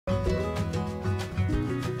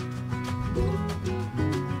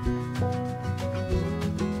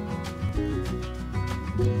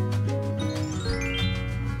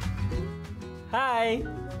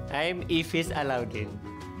I'm Ifis Alauddin.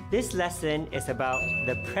 This lesson is about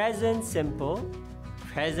the present simple,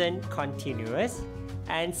 present continuous,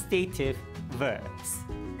 and stative verbs.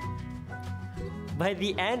 By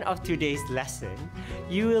the end of today's lesson,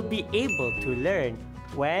 you will be able to learn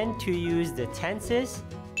when to use the tenses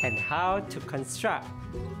and how to construct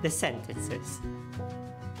the sentences.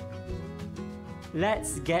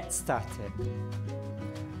 Let's get started.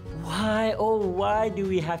 Why do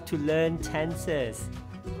we have to learn tenses?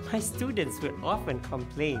 My students will often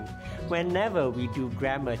complain whenever we do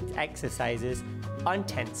grammar exercises on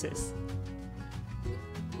tenses.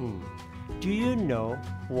 Do you know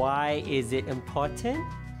why is it important?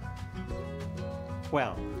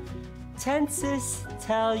 Well, tenses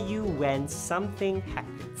tell you when something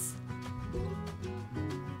happens.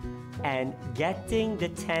 And getting the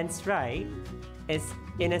tense right is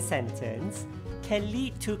in a sentence can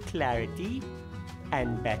lead to clarity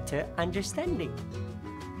and better understanding.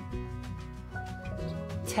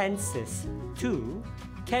 Tenses, too,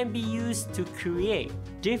 can be used to create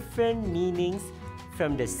different meanings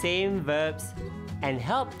from the same verbs and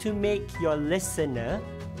help to make your listener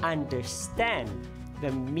understand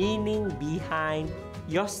the meaning behind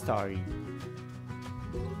your story.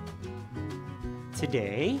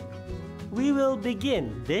 Today, we will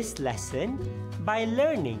begin this lesson by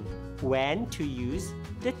learning when to use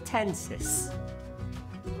the tenses.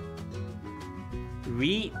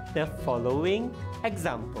 Read the following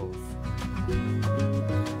examples.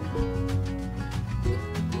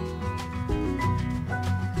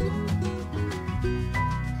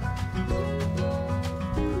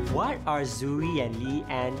 What are Zuri and Li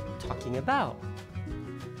An talking about?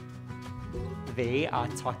 They are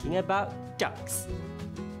talking about ducks.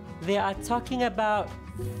 They are talking about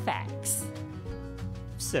facts.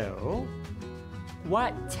 So,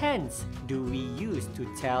 what tense do we use to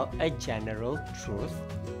tell a general truth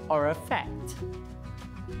or a fact?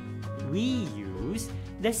 We use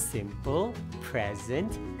the simple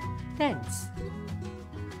present tense.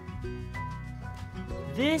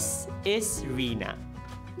 This is Rina.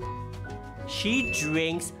 She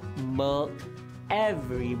drinks milk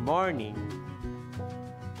every morning.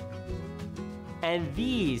 And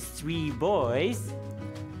these three boys,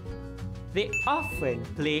 they often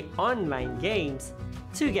play online games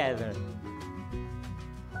together.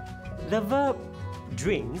 The verb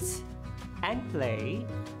drinks and play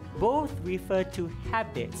both refer to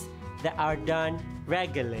habits that are done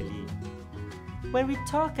regularly. When we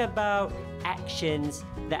talk about actions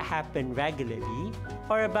that happen regularly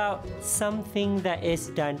or about something that is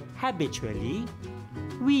done habitually,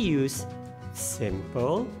 we use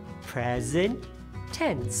simple present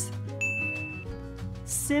tense.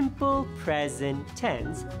 Simple present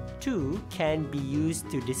tense too can be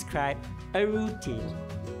used to describe a routine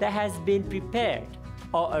that has been prepared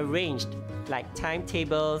or arranged, like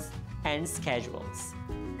timetables and schedules.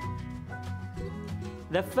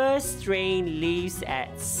 The first train leaves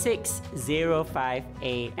at 6:05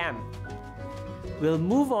 a.m. We'll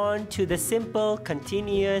move on to the simple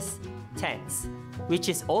continuous tense, which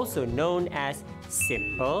is also known as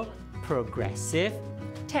simple progressive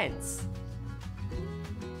tense.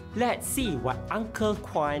 Let's see what Uncle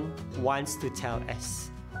Kwan wants to tell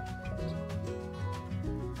us.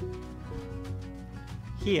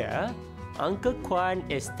 Here, Uncle Kwan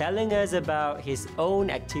is telling us about his own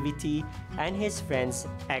activity and his friends'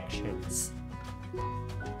 actions.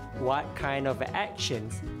 What kind of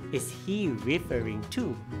actions is he referring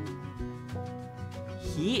to?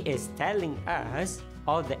 He is telling us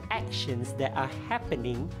all the actions that are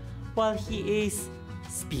happening while he is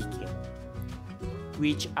speaking,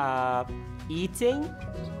 which are eating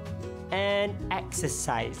and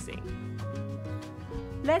exercising.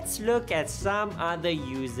 Let's look at some other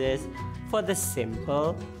uses for the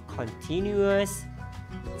simple continuous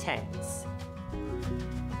tense.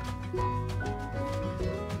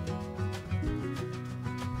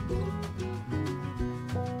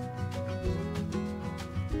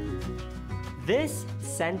 This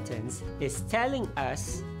sentence is telling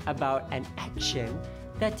us about an action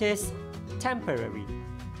that is temporary,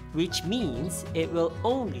 which means it will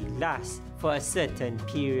only last for a certain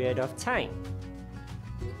period of time.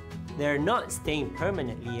 They're not staying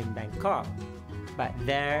permanently in Bangkok, but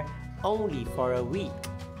they're only for a week.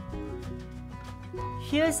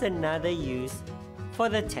 Here's another use for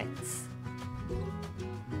the tense.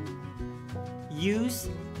 Use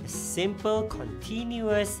the simple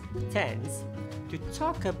continuous tense to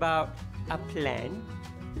talk about a plan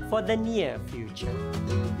for the near future.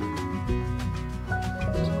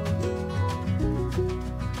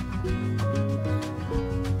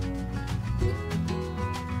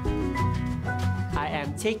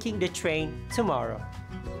 taking the train tomorrow.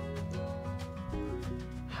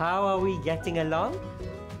 How are we getting along?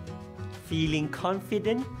 Feeling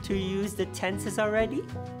confident to use the tenses already?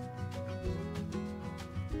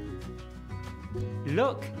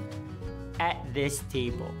 Look at this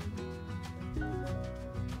table.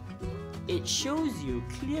 It shows you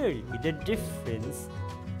clearly the difference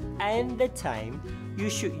and the time you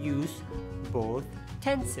should use both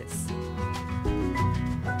tenses.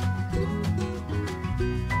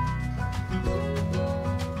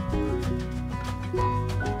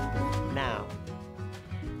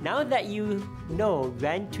 Now that you know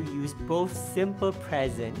when to use both simple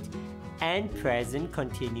present and present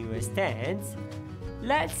continuous tense,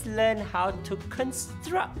 let's learn how to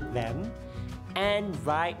construct them and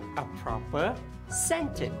write a proper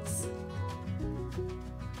sentence.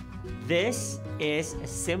 This is a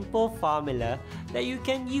simple formula that you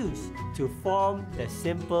can use to form the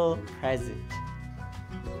simple present.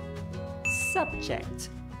 Subject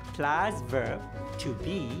plus verb to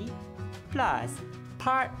be plus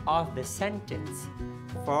part of the sentence.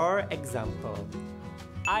 For example,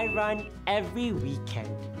 I run every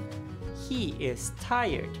weekend. He is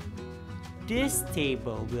tired. This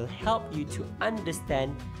table will help you to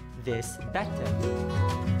understand this better.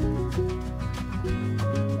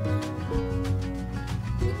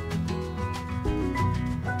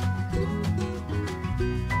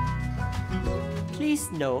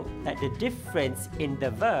 Please note that the difference in the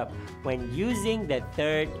verb when using the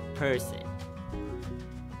third person,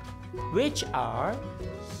 which are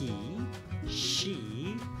he,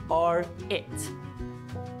 she, or it.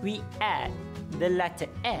 We add the letter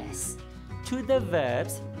S to the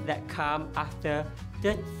verbs that come after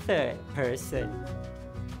the third person.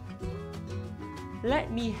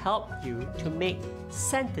 Let me help you to make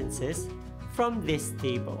sentences from this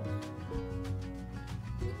table.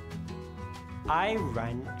 I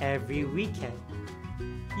run every weekend.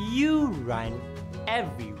 You run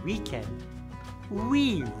every weekend.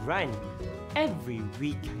 We run every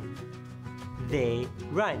weekend. They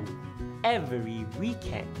run every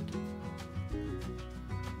weekend.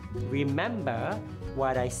 Remember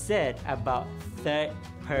what I said about third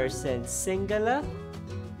person singular?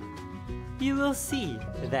 You will see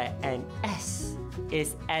that an S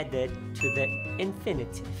is added to the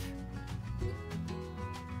infinitive.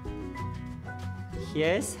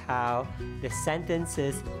 Here's how the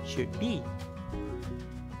sentences should be.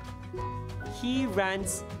 He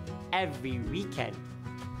runs every weekend.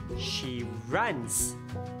 She runs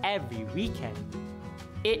every weekend.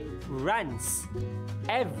 It runs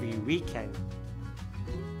every weekend.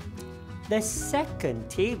 The second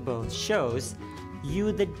table shows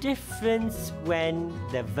you the difference when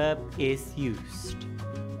the verb is used.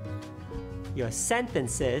 Your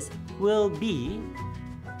sentences will be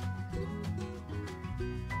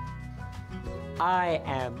I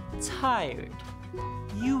am tired.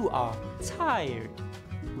 You are tired.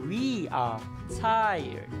 We are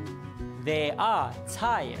tired. They are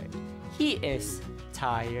tired. He is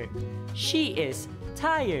tired. She is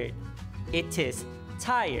tired. It is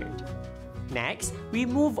tired. Next, we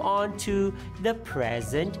move on to the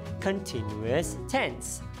present continuous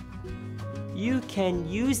tense. You can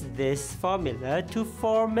use this formula to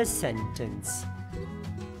form a sentence.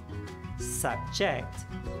 Subject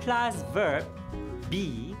plus verb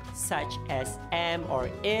be, such as am or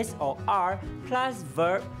is or are, plus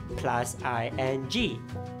verb plus ing.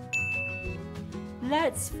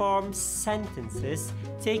 Let's form sentences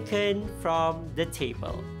taken from the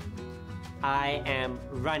table. I am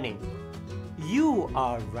running. You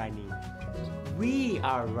are running. We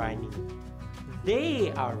are running.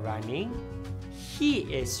 They are running. He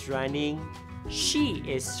is running. She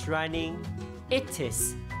is running. It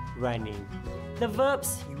is running. The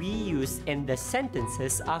verbs we use in the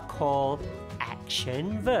sentences are called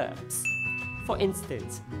action verbs. For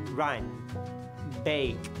instance, run,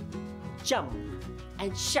 bake, jump,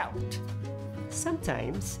 and shout.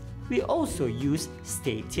 Sometimes we also use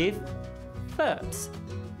stative verbs.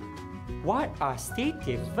 What are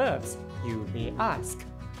stative verbs, you may ask?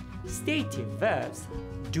 Stative verbs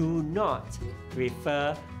do not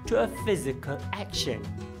refer to a physical action.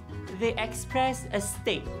 They express a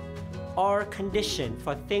state or condition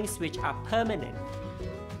for things which are permanent,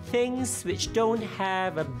 things which don't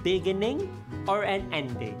have a beginning or an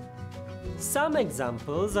ending. Some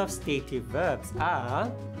examples of stative verbs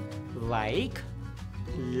are like,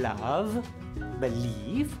 love,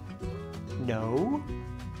 believe, know,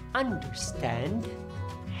 understand,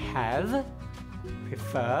 have,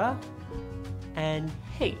 prefer, and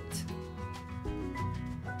hate.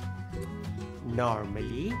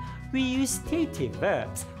 Normally, we use stative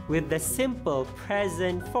verbs with the simple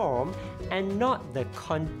present form and not the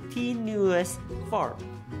continuous form.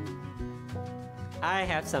 I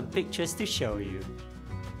have some pictures to show you.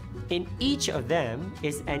 In each of them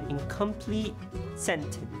is an incomplete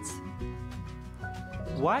sentence.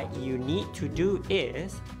 What you need to do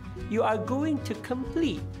is, you are going to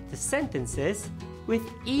complete the sentences with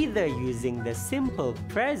either using the simple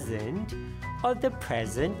present or the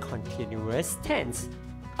present continuous tense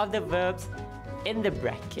of the verbs in the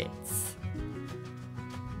brackets.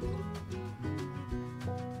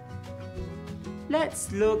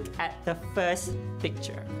 Let's look at the first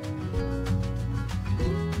picture.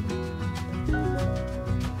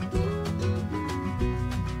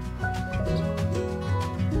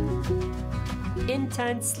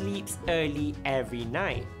 Intan sleeps early every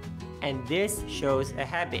night, and this shows a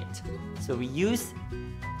habit, so we use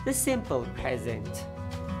the simple present.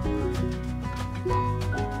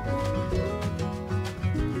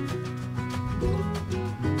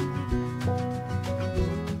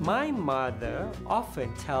 My mother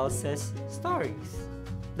often tells us stories.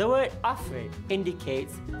 The word often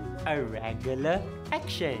indicates a regular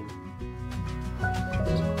action.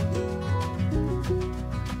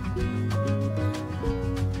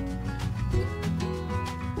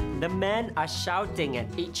 The men are shouting at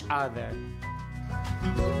each other.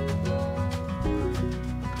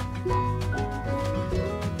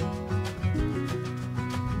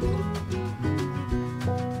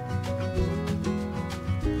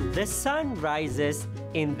 The sun rises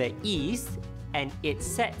in the east and it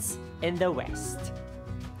sets in the west.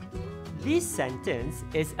 This sentence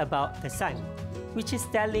is about the sun, which is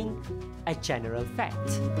telling a general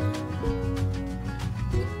fact.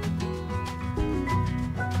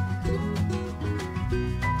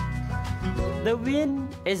 The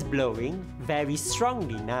wind is blowing very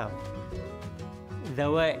strongly now.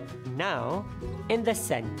 The word now in the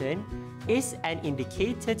sentence is an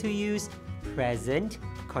indicator to use present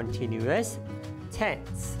continuous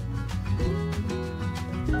tense.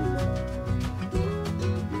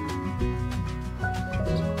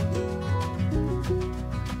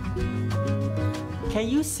 Can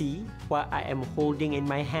you see what I am holding in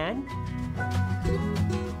my hand?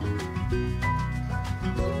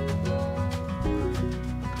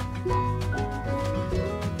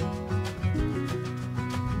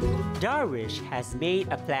 Darwish has made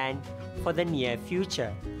a plan for the near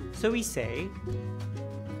future. So we say,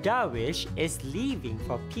 Darwish is leaving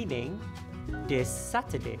for Penang this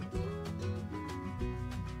Saturday.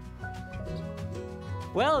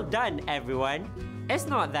 Well done, everyone. It's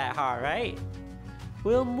not that hard, right?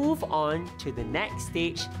 We'll move on to the next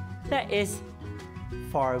stage, that is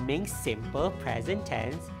forming simple present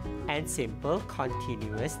tense and simple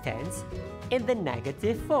continuous tense in the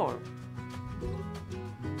negative form.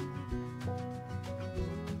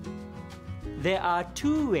 There are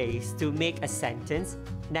two ways to make a sentence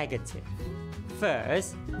negative.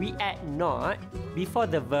 First, we add not before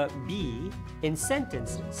the verb be in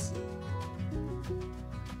sentences.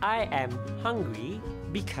 I am hungry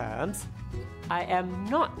becomes I am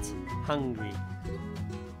not hungry.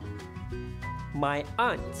 My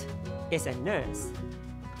aunt is a nurse.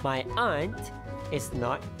 My aunt is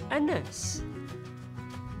not a nurse.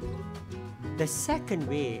 The second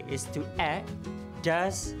way is to add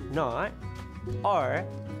does not or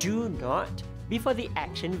do not before the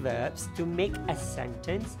action verbs to make a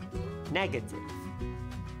sentence negative.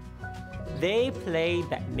 They play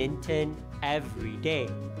badminton every day.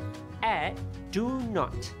 Add do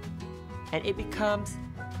not and it becomes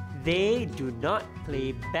they do not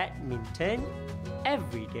play badminton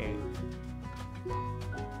every day.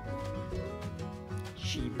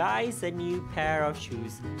 She buys a new pair of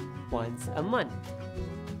shoes once a month.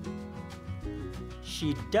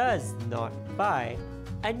 She does not buy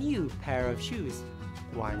a new pair of shoes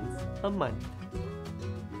once a month.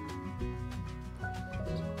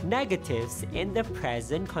 Negatives in the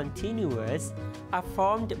present continuous are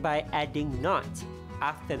formed by adding not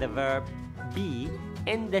after the verb be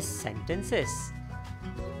in the sentences.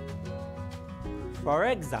 For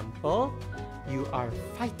example, you are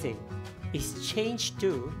fighting is changed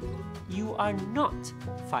to you are not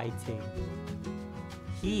fighting.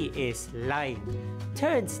 He is lying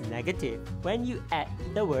turns negative when you add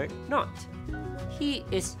the word not. He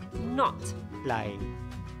is not lying.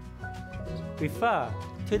 Refer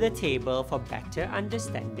to the table for better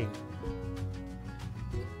understanding.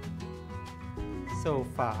 So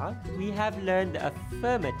far, we have learned the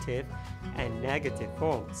affirmative and negative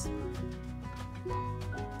forms.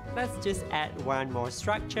 Let's just add one more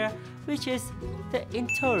structure, which is the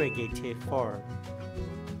interrogative form.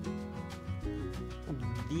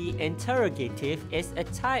 The interrogative is a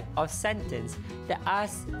type of sentence that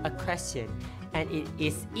asks a question, and it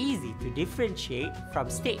is easy to differentiate from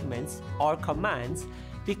statements or commands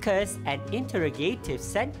because an interrogative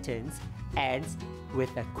sentence ends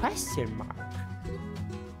with a question mark.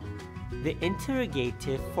 The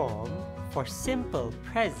interrogative form for simple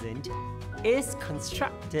present is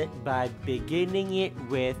constructed by beginning it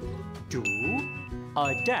with do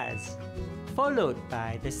or does, followed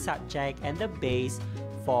by the subject and the base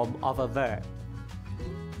form of a verb.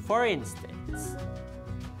 For instance,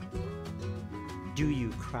 do you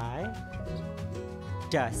cry?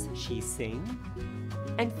 Does she sing?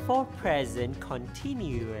 And for present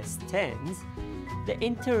continuous tense, the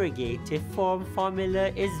interrogative form formula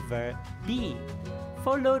is verb be,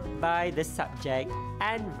 followed by the subject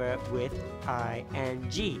and verb with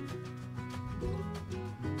ing.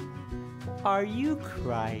 Are you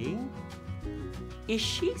crying? Is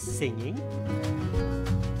she singing?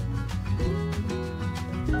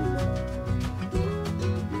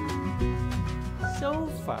 So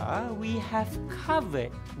far, we have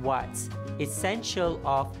covered what's essential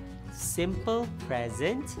of simple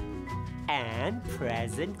present and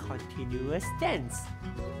present continuous tense.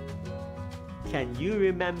 Can you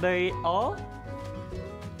remember it all?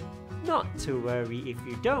 Not to worry if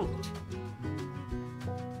you don't.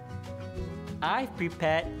 I've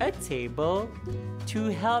prepared a table to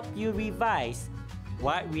help you revise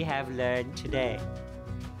what we have learned today.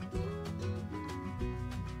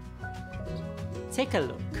 Take a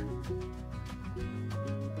look.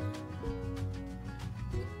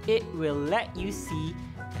 It will let you see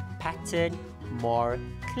the pattern more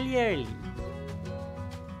clearly.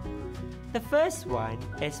 The first one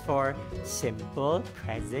is for simple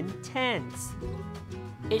present tense.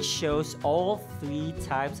 It shows all three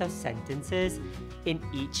types of sentences in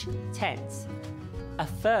each tense.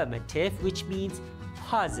 Affirmative, which means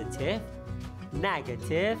positive,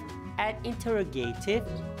 negative, and interrogative,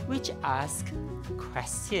 which ask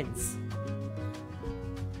questions.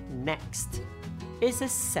 Next is a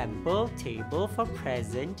sample table for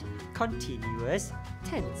present continuous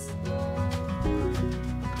tense.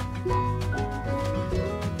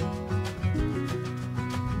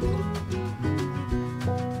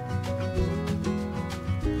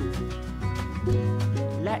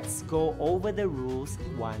 Let's go over the rules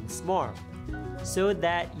once more so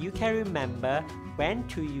that you can remember when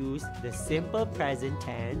to use the simple present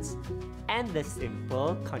tense and the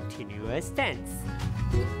simple continuous tense.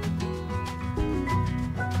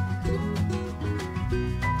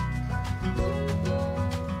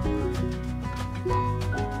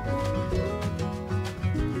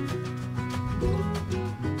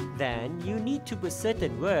 Then you need to put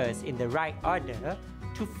certain words in the right order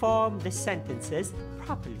to form the sentences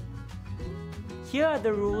properly. Here are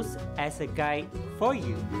the rules as a guide for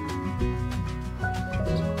you.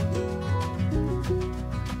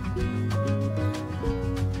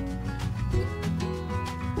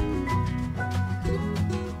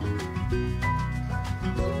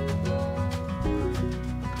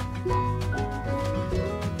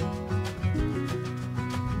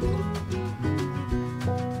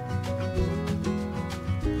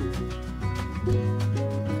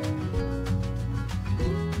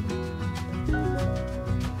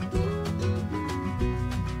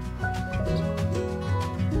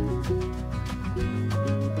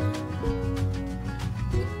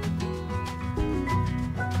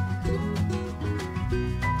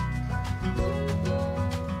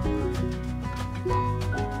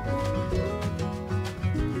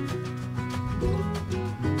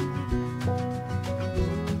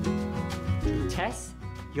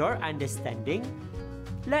 Your understanding,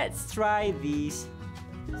 let's try these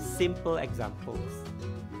simple examples.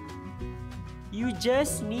 You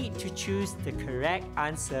just need to choose the correct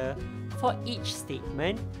answer for each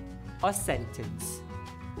statement or sentence.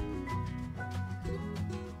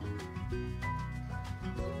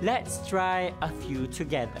 Let's try a few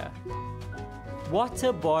together.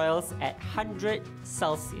 Water boils at 100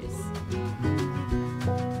 Celsius.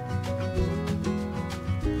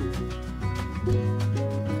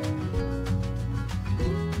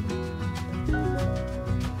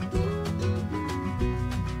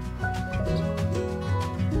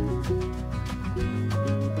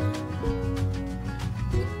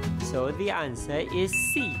 So the answer is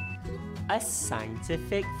C, a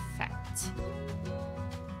scientific fact.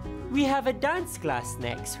 We have a dance class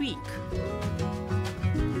next week.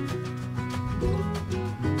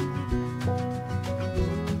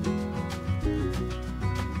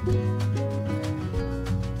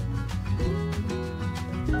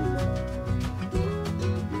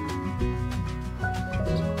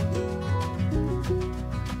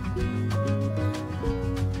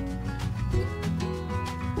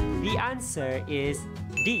 answer is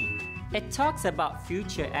D. It talks about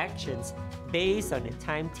future actions based on the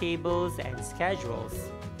timetables and schedules.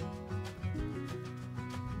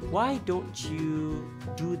 Why don't you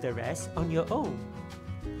do the rest on your own?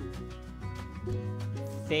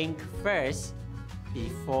 Think first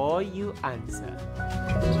before you answer.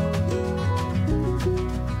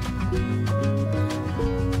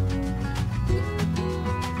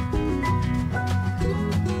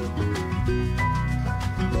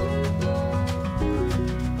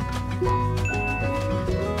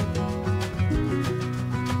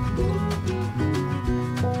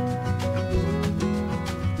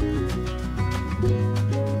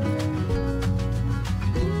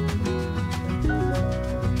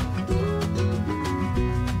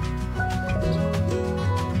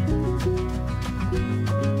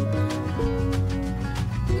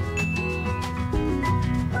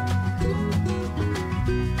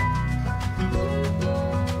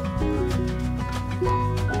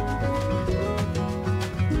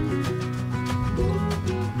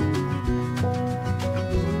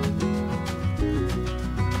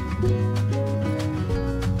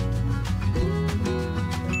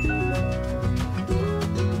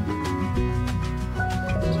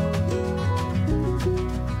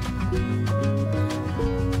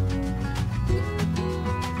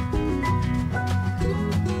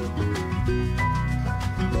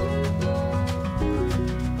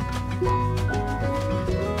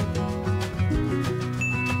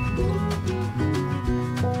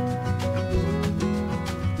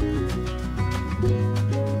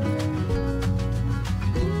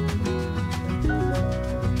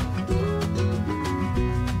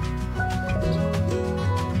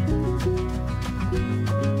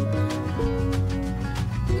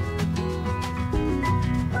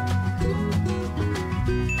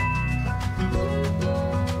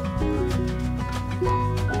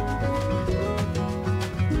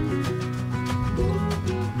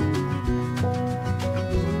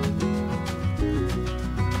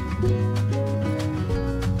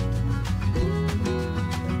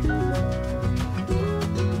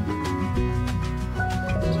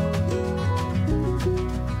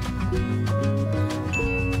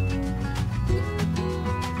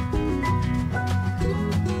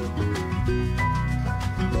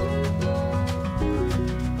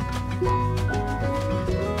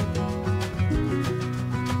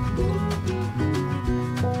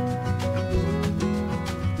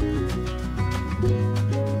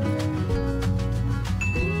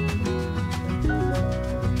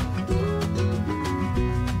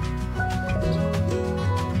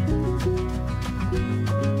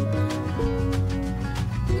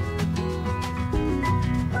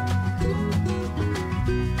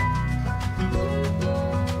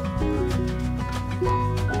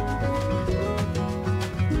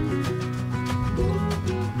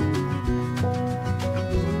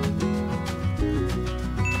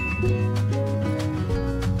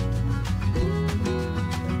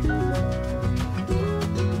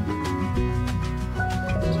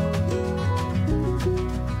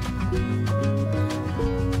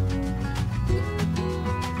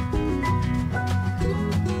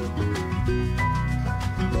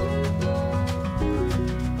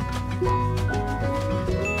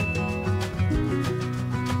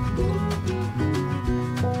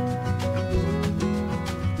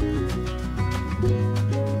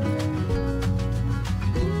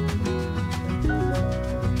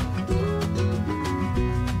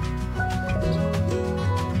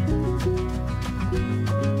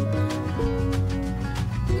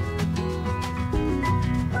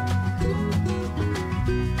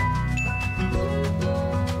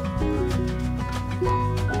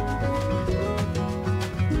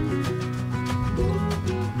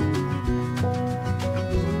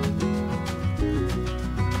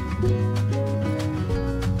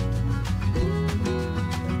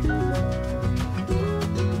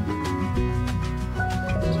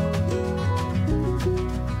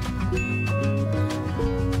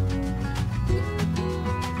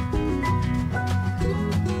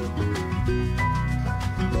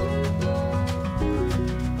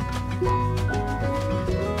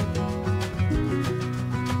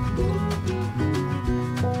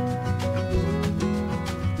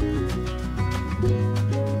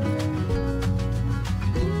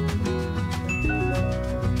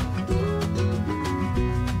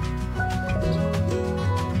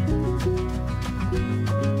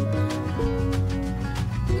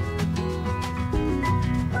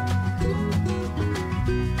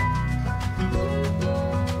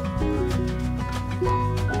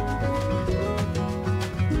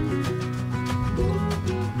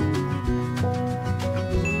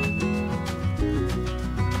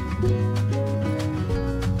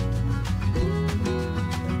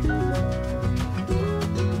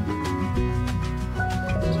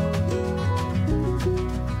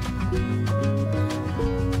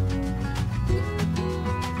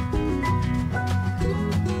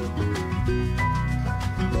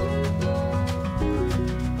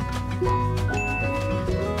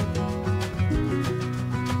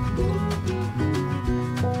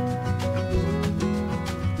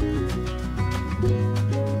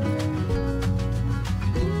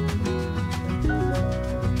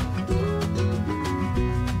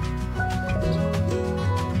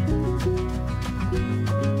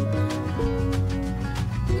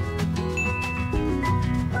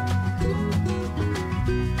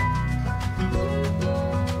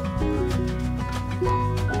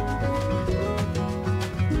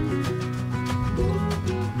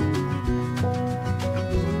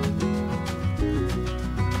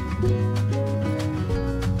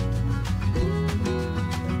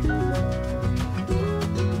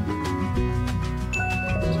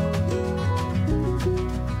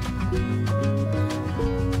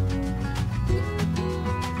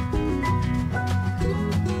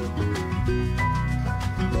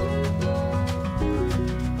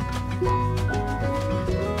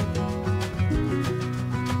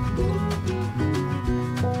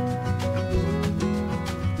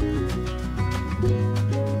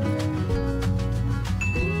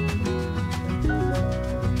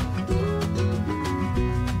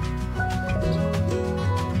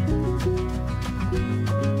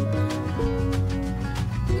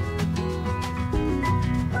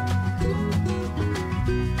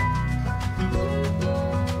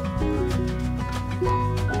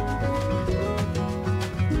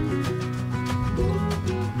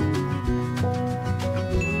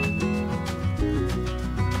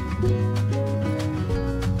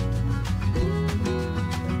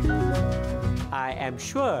 am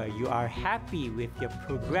sure you are happy with your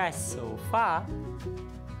progress so far.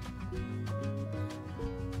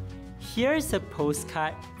 Here's a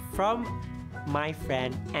postcard from my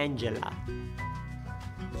friend Angela.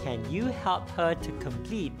 Can you help her to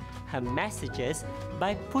complete her messages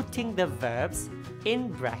by putting the verbs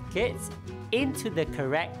in brackets into the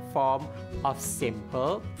correct form of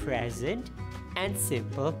simple present and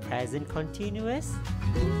simple present continuous?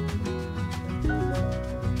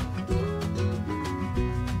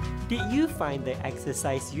 Did you find the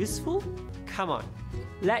exercise useful? Come on,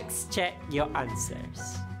 let's check your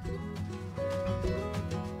answers.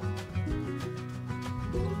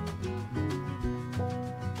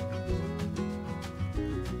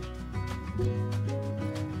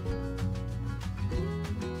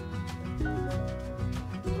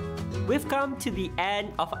 We've come to the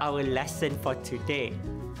end of our lesson for today.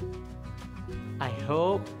 I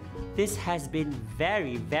hope this has been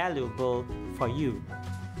very valuable for you.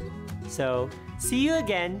 So, see you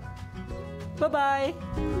again. Bye-bye.